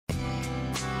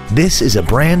This is a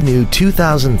brand new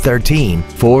 2013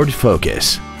 Ford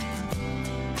Focus.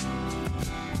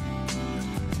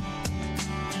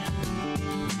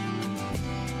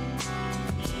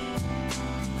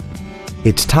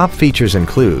 Its top features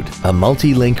include a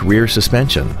multi-link rear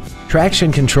suspension,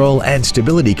 traction control and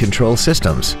stability control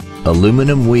systems,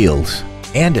 aluminum wheels,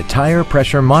 and a tire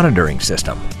pressure monitoring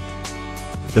system.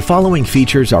 The following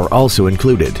features are also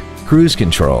included: cruise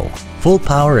control, full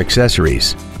power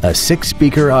accessories, a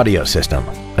 6-speaker audio system,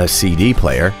 a CD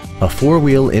player, a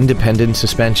 4-wheel independent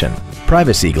suspension,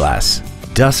 privacy glass,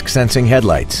 dusk sensing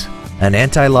headlights, an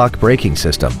anti-lock braking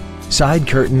system, side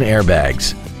curtain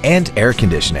airbags, and air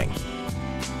conditioning.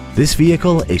 This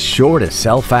vehicle is sure to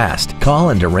sell fast.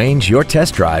 Call and arrange your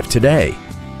test drive today.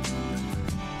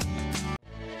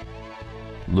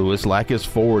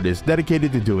 LouisLakisFord is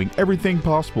dedicated to doing everything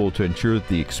possible to ensure that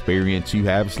the experience you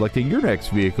have selecting your next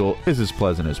vehicle is as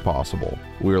pleasant as possible.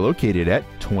 We are located at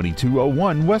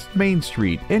 2201 West Main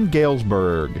Street in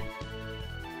Galesburg.